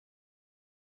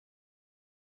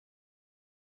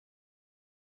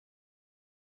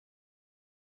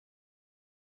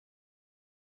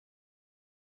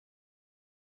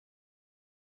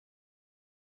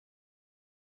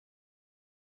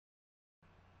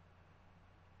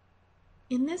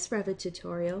In this Revit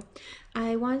tutorial,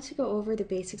 I wanted to go over the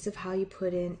basics of how you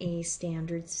put in a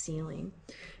standard ceiling.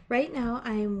 Right now,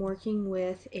 I am working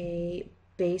with a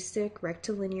basic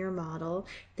rectilinear model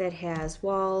that has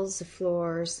walls, a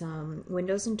floor, some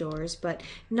windows and doors, but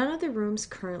none of the rooms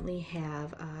currently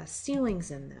have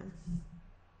ceilings in them.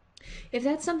 If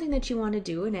that's something that you want to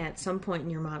do, and at some point in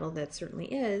your model that certainly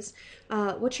is,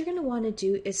 what you're going to want to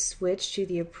do is switch to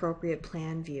the appropriate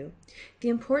plan view. The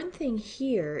important thing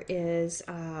here is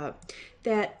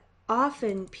that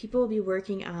often people will be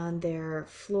working on their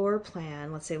floor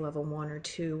plan, let's say level 1 or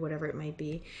 2, whatever it might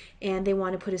be, and they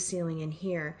want to put a ceiling in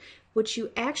here. What you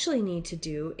actually need to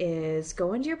do is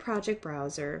go into your project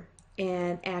browser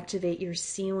and activate your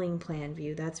ceiling plan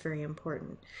view. That's very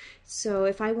important. So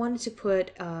if I wanted to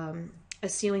put a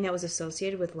ceiling that was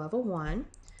associated with level 1,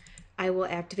 I will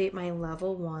activate my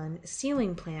level 1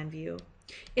 ceiling plan view.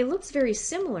 It looks very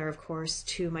similar, of course,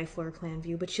 to my floor plan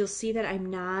view, but you'll see that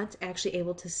I'm not actually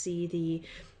able to see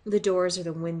the doors or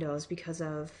the windows because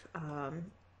of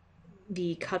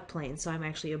the cut plane, so I'm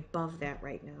actually above that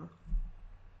right now.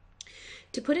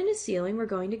 To put in a ceiling, we're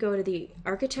going to go to the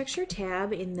Architecture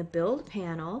tab in the Build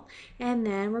panel, and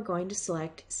then we're going to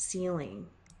select Ceiling.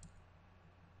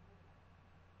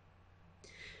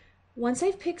 Once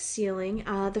I've picked ceiling,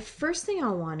 the first thing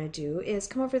I'll want to do is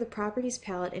come over to the Properties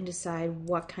palette and decide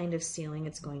what kind of ceiling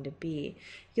it's going to be.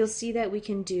 You'll see that we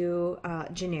can do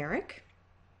generic,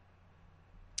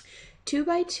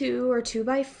 2x2 or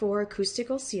 2x4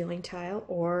 acoustical ceiling tile,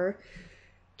 or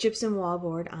gypsum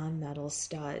wallboard on metal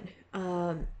stud.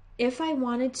 If I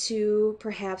wanted to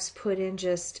perhaps put in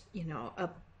just, a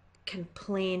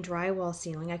plain drywall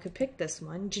ceiling, I could pick this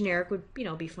one. Generic would,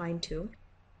 be fine too.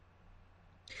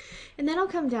 And then I'll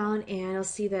come down and I'll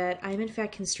see that I'm in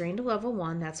fact constrained to level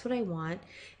 1. That's what I want.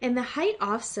 And the height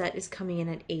offset is coming in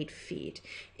at 8 feet.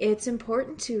 It's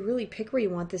important to really pick where you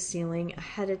want the ceiling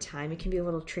ahead of time. It can be a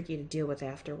little tricky to deal with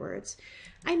afterwards.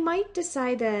 I might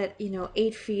decide that,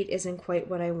 8 feet isn't quite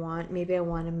what I want. Maybe I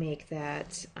want to make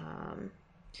that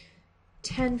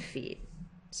 10 feet.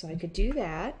 So I could do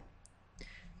that.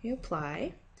 You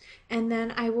apply. And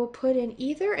then I will put in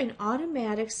either an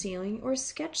automatic ceiling or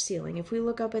sketch ceiling. If we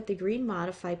look up at the green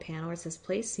modify panel where it says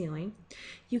place ceiling,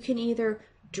 you can either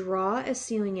draw a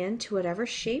ceiling in to whatever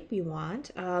shape you want,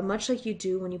 much like you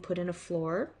do when you put in a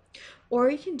floor, or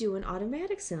you can do an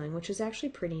automatic ceiling, which is actually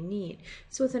pretty neat.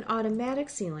 So with an automatic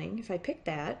ceiling, if I pick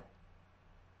that,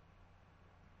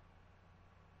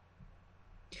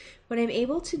 what I'm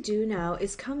able to do now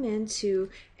is come into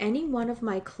any one of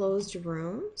my closed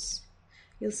rooms.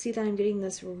 You'll see that I'm getting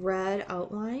this red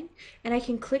outline, and I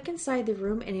can click inside the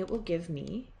room and it will give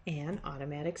me an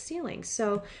automatic ceiling.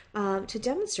 So to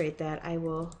demonstrate that, I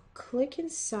will click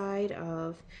inside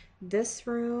of this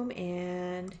room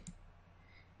and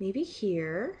maybe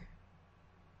here.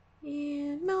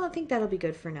 And well, I think that'll be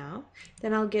good for now.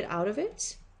 Then I'll get out of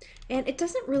it. And it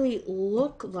doesn't really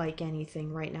look like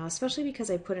anything right now, especially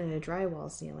because I put in a drywall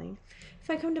ceiling.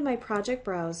 If I come to my project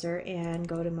browser and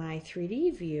go to my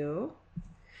 3D view,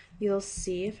 you'll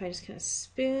see, if I just kind of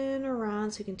spin around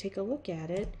so you can take a look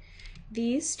at it,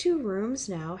 these two rooms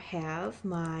now have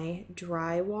my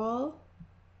drywall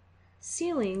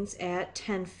ceilings at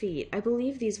 10 feet. I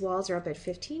believe these walls are up at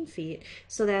 15 feet,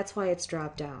 so that's why it's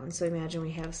dropped down. So imagine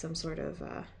we have some sort of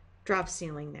drop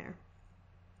ceiling there.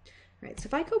 All right, so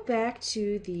if I go back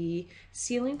to the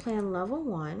ceiling plan level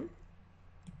 1,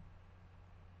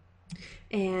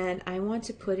 and I want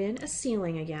to put in a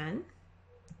ceiling again,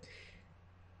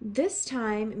 this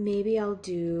time maybe I'll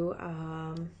do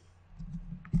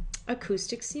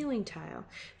acoustic ceiling tile.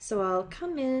 So I'll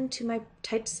come into my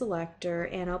type selector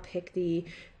and I'll pick the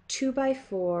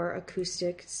 2x4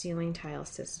 acoustic ceiling tile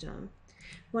system.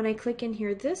 When I click in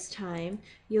here this time,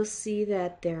 you'll see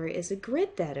that there is a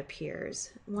grid that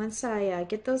appears. Once I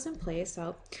get those in place,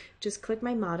 I'll just click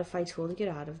my modify tool to get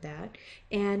out of that,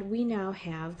 and we now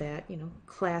have that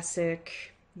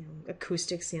classic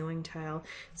acoustic ceiling tile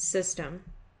system.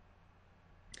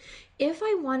 If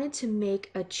I wanted to make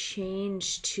a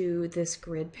change to this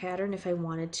grid pattern, if I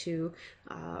wanted to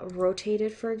rotate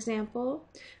it, for example,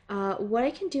 what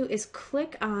I can do is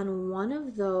click on one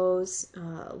of those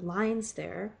lines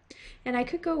there, and I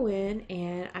could go in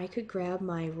and I could grab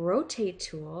my rotate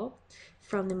tool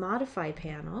from the modify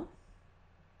panel,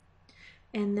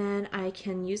 and then I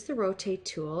can use the rotate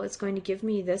tool. It's going to give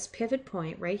me this pivot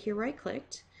point right here where I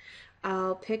clicked.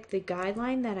 I'll pick the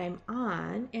guideline that I'm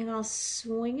on and I'll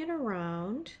swing it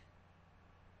around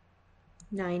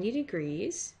 90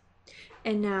 degrees.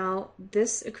 And now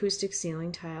this acoustic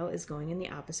ceiling tile is going in the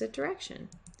opposite direction.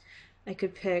 I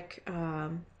could pick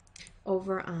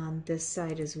over on this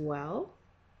side as well.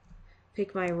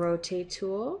 pick my rotate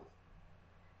tool,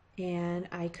 and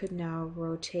I could now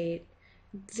rotate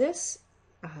this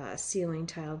ceiling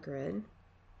tile grid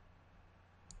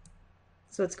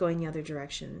so it's going the other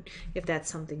direction if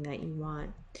that's something that you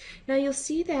want. Now you'll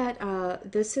see that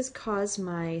this has caused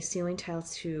my ceiling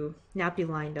tiles to not be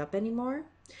lined up anymore.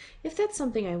 If that's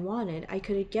something I wanted, I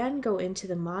could again go into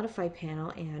the Modify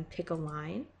panel and pick a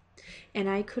line. And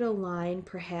I could align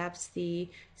perhaps the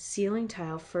ceiling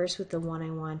tile first with the one I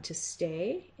want to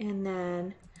stay and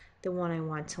then the one I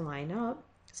want to line up.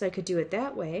 So I could do it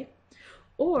that way.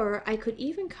 Or I could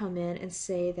even come in and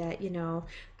say that, you know,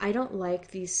 I don't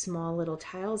like these small little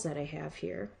tiles that I have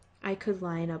here. I could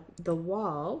line up the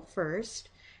wall first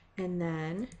and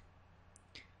then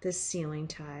the ceiling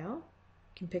tile.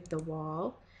 You can pick the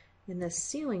wall and the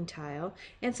ceiling tile,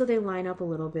 and so they line up a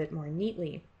little bit more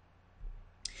neatly.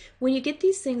 When you get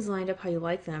these things lined up how you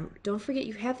like them, don't forget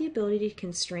you have the ability to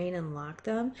constrain and lock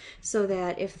them so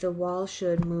that if the wall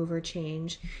should move or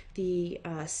change, the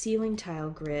ceiling tile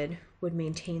grid would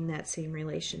maintain that same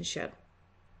relationship.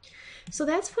 So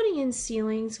that's putting in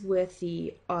ceilings with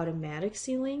the automatic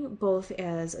ceiling, both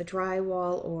as a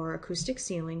drywall or acoustic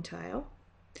ceiling tile.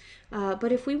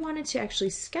 But if we wanted to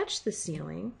actually sketch the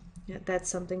ceiling, that's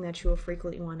something that you will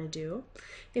frequently want to do.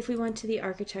 If we went to the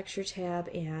Architecture tab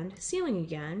and Ceiling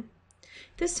again,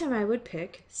 this time I would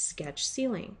pick Sketch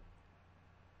Ceiling.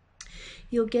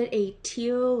 You'll get a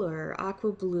teal or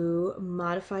aqua blue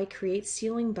Modify Create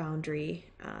Ceiling Boundary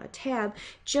tab.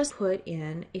 Just put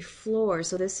in a floor.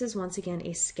 So this is once again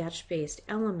a sketch-based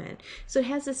element. So it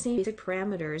has the same basic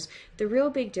parameters. The real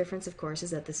big difference, of course,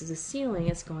 is that this is a ceiling.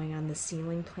 It's going on the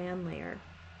ceiling plan layer.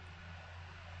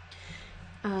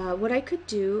 What I could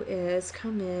do is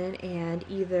come in and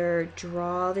either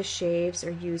draw the shapes or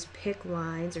use pick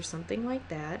lines or something like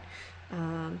that.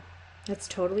 That's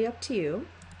totally up to you.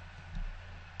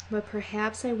 But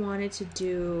perhaps I wanted to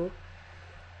do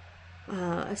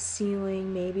a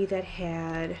ceiling maybe that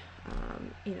had,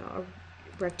 you know,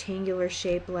 a rectangular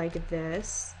shape like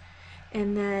this.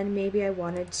 And then maybe I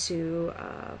wanted to,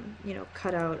 you know,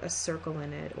 cut out a circle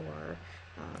in it, or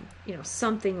you know,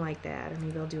 something like that. Or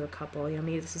maybe I'll do a couple. You know,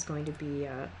 maybe this is going to be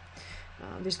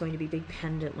there's going to be big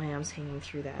pendant lamps hanging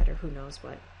through that, or who knows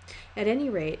what. At any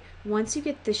rate, once you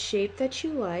get the shape that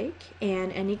you like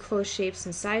and any closed shapes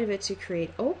inside of it to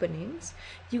create openings,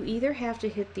 you either have to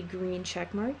hit the green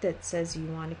check mark that says you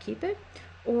want to keep it,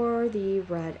 or the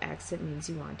red X that means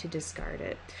you want to discard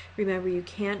it. Remember, you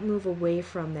can't move away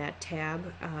from that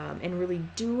tab and really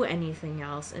do anything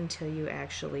else until you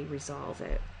actually resolve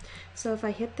it. So if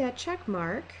I hit that check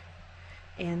mark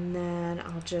and then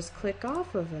I'll just click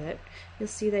off of it, you'll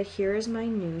see that here is my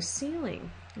new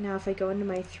ceiling. Now if I go into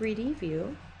my 3D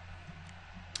view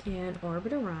and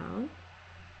orbit around,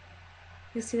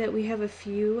 you'll see that we have a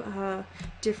few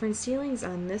different ceilings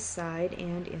on this side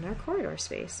and in our corridor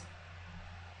space.